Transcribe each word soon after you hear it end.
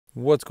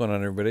What's going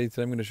on, everybody?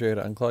 Today I'm going to show you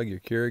how to unclog your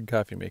Keurig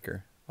coffee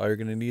maker. All you're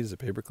going to need is a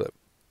paper clip.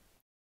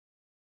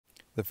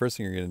 The first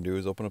thing you're going to do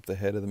is open up the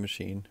head of the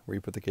machine where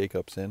you put the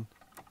K-cups in.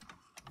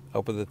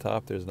 Up at the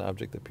top there's an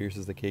object that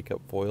pierces the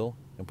K-cup foil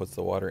and puts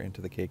the water into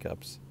the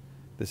K-cups.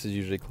 This is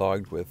usually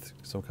clogged with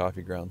some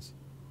coffee grounds.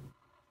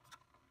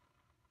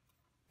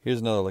 Here's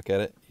another look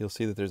at it. You'll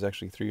see that there's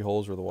actually 3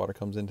 holes where the water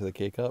comes into the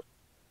K-cup.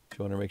 So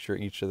you want to make sure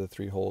each of the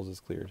 3 holes is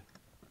cleared.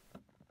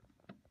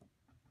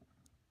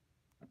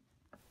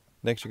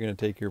 Next, you're going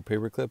to take your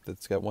paper clip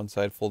that's got one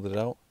side folded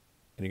out,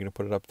 and you're going to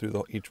put it up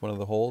through each one of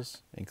the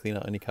holes and clean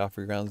out any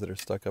coffee grounds that are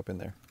stuck up in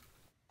there.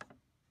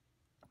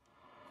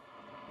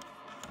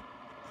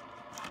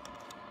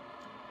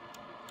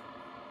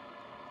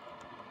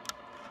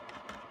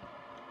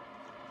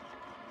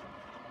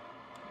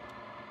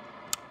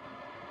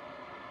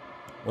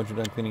 Once you're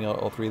done cleaning out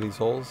all 3 of these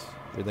holes,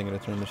 you're then going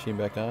to turn the machine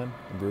back on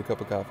and brew a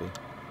cup of coffee.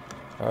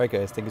 Alright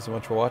guys, thank you so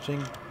much for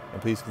watching,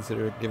 and please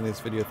consider giving this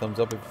video a thumbs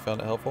up if you found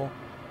it helpful,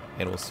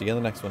 and we'll see you on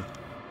the next one.